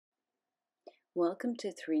Welcome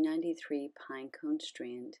to 393 Pinecone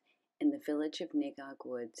Strand in the village of Nagog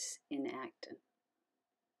Woods in Acton.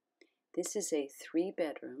 This is a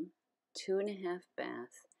 3-bedroom, 2.5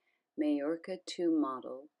 bath, Majorca 2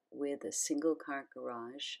 model with a single car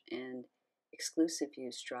garage and exclusive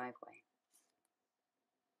use driveway.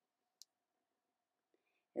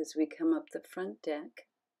 As we come up the front deck,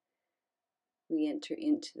 we enter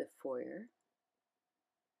into the foyer,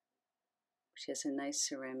 which has a nice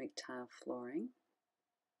ceramic tile flooring.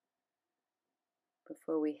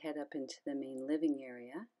 Before we head up into the main living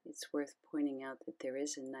area, it's worth pointing out that there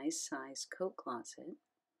is a nice sized coat closet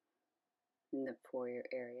in the foyer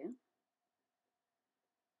area.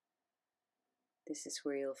 This is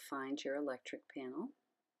where you'll find your electric panel.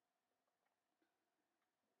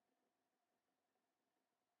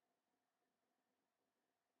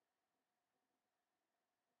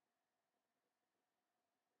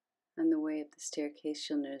 On the way up the staircase,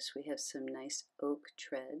 you'll notice we have some nice oak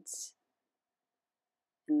treads.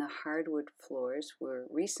 And the hardwood floors were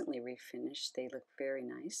recently refinished. They look very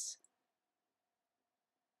nice.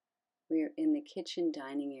 We are in the kitchen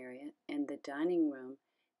dining area, and the dining room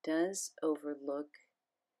does overlook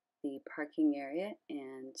the parking area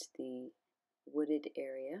and the wooded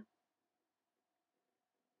area.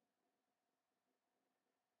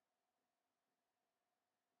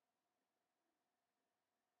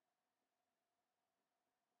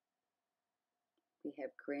 We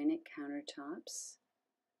have granite countertops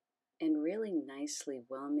and really nicely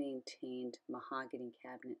well-maintained mahogany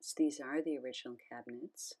cabinets. These are the original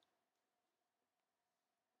cabinets,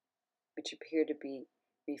 which appear to be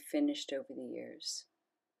refinished over the years.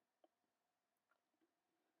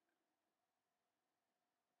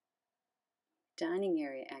 Dining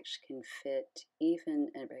area actually can fit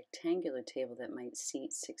even a rectangular table that might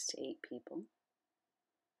seat 6 to 8 people.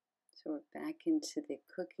 So we're back into the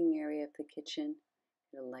cooking area of the kitchen,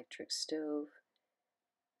 an electric stove.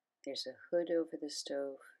 There's a hood over the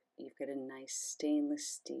stove. You've got a nice stainless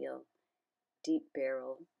steel deep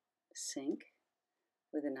barrel sink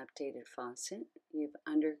with an updated faucet. You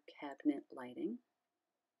have under cabinet lighting.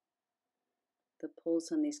 The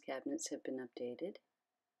pulls on these cabinets have been updated.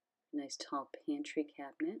 Nice tall pantry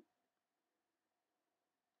cabinet.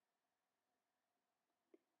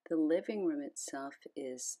 The living room itself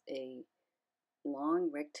is a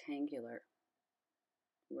long rectangular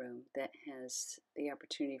room that has the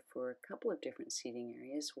opportunity for a couple of different seating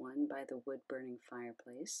areas, one by the wood burning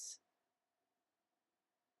fireplace.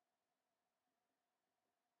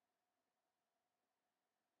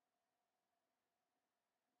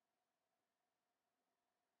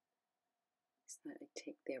 So that I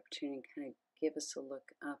take the opportunity and kind of give us a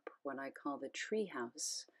look up what I call the tree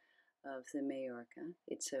house of the Majorca.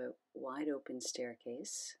 It's a wide open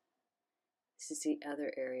staircase. This is the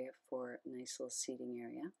other area for a nice little seating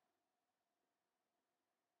area.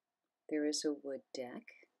 There is a wood deck.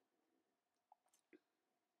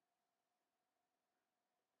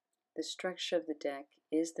 The structure of the deck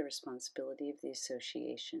is the responsibility of the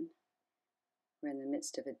association. We're in the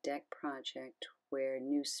midst of a deck project where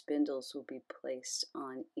new spindles will be placed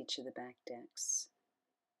on each of the back decks.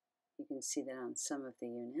 You can see that on some of the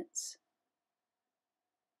units.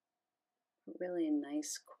 Really a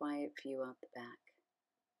nice quiet view out the back.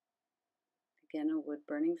 Again, a wood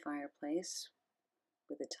burning fireplace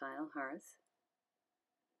with a tile hearth.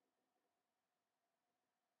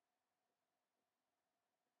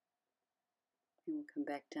 And we'll come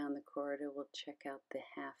back down the corridor. We'll check out the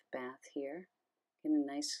half bath here. Again,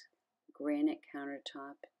 a nice granite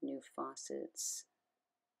countertop, new faucets,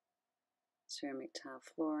 ceramic tile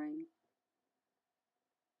flooring.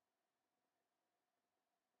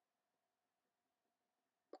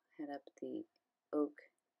 Head up the oak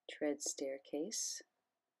tread staircase.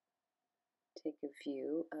 Take a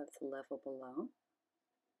view of the level below.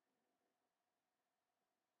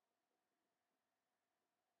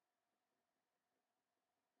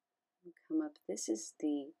 Come up. This is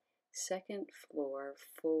the second floor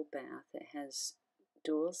full bath. It has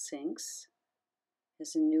dual sinks.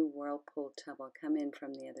 Has a new whirlpool tub. I'll come in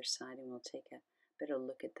from the other side and we'll take a better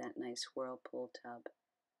look at that nice whirlpool tub.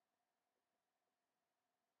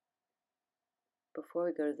 Before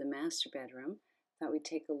we go to the master bedroom, I thought we'd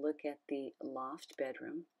take a look at the loft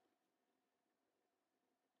bedroom,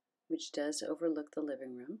 which does overlook the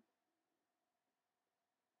living room.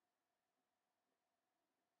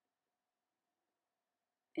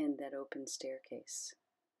 And that open staircase.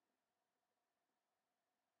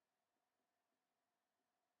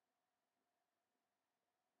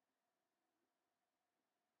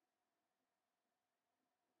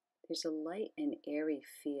 There's a light and airy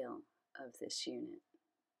feel of this unit.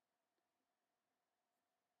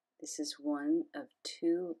 This is one of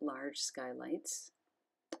 2 large skylights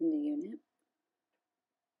in the unit.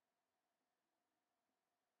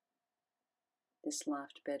 This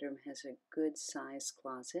loft bedroom has a good sized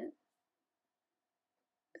closet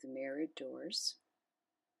with mirrored doors.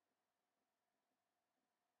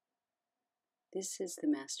 This is the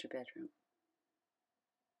master bedroom.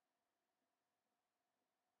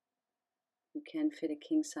 You can fit a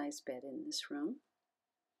king-size bed in this room.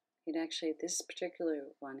 It actually, this particular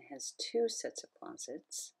one has 2 sets of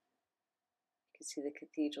closets. You can see the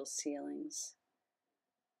cathedral ceilings.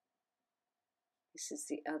 This is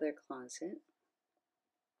the other closet,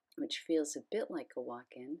 which feels a bit like a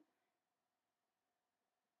walk-in.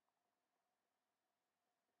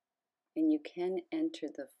 And you can enter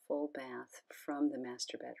the full bath from the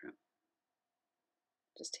master bedroom.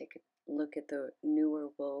 Just take a look at the newer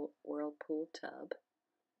whirlpool tub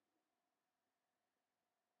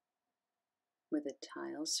with a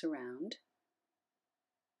tile surround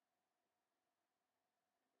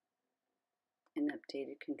and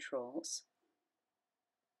updated controls.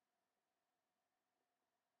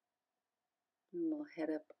 And we'll head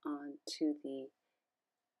up onto the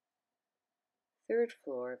 3rd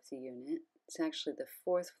floor of the unit. It's actually the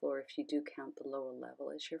 4th floor if you do count the lower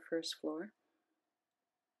level as your 1st floor.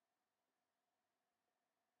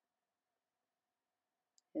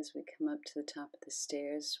 As we come up to the top of the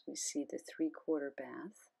stairs, we see the 3/4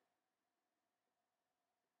 bath.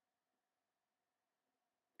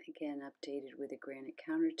 Again, updated with a granite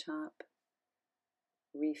countertop,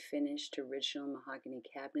 refinished original mahogany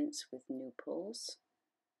cabinets with new pulls,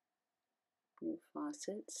 new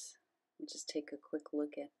faucets. We'll just take a quick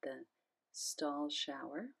look at the stall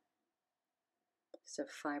shower. It's a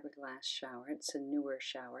fiberglass shower. It's a newer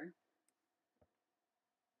shower.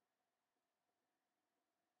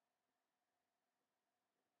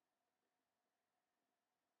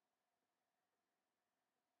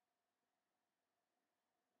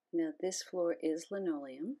 Now this floor is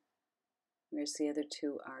linoleum, whereas the other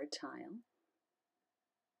 2 are tile.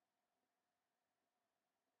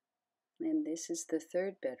 And this is the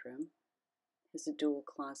 3rd bedroom. It has a dual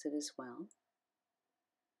closet as well.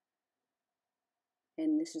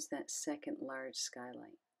 And this is that 2nd large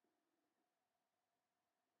skylight.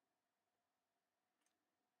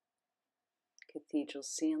 Cathedral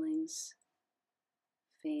ceilings,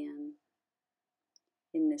 fan.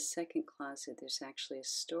 In this 2nd closet, there's actually a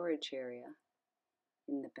storage area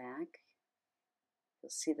in the back. You'll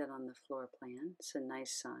see that on the floor plan. It's a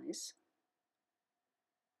nice size.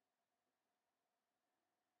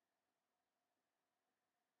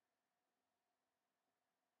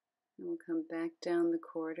 And we'll come back down the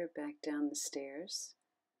corridor, back down the stairs,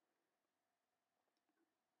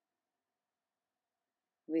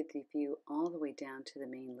 with the view all the way down to the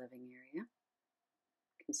main living area.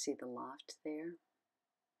 You can see the loft there.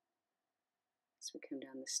 As we come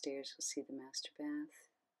down the stairs, you'll see the master bath.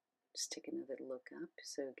 Just take another look up.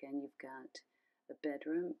 So again, you've got a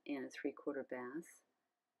bedroom and a 3/4 bath.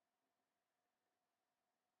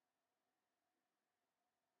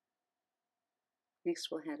 Next,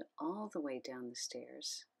 we'll head all the way down the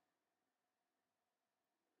stairs.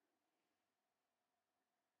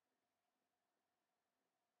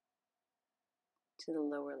 To the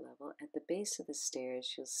lower level. At the base of the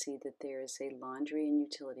stairs, you'll see that there is a laundry and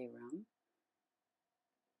utility room.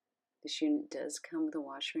 This unit does come with a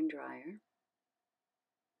washer and dryer.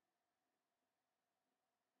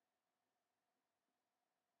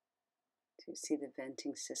 To see the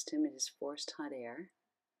venting system, it is forced hot air,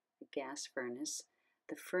 a gas furnace.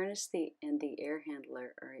 The furnace and the air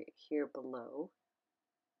handler are here below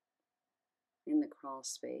in the crawl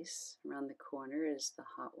space. Around the corner is the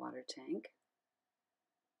hot water tank.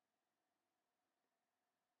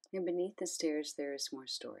 And beneath the stairs, there is more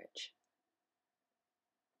storage.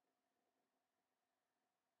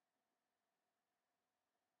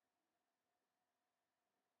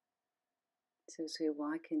 So as we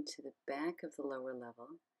walk into the back of the lower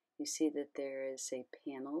level, you see that there is a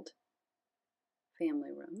paneled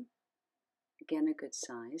family room. Again, a good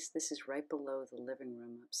size. This is right below the living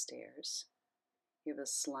room upstairs. You have a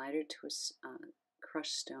slider to a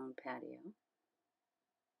crushed stone patio.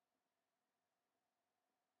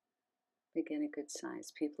 Again, a good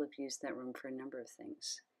size. People have used that room for a number of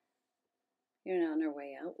things. And on our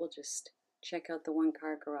way out, we'll just check out the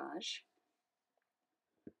 1-car garage.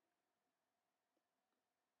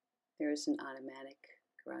 There is an automatic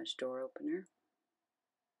garage door opener.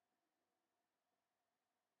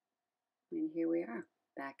 And here we are,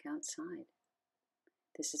 back outside.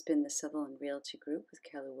 This has been the Sutherland Realty Group with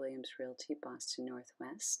Keller Williams Realty, Boston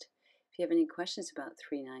Northwest. If you have any questions about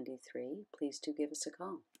 393, please do give us a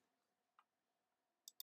call.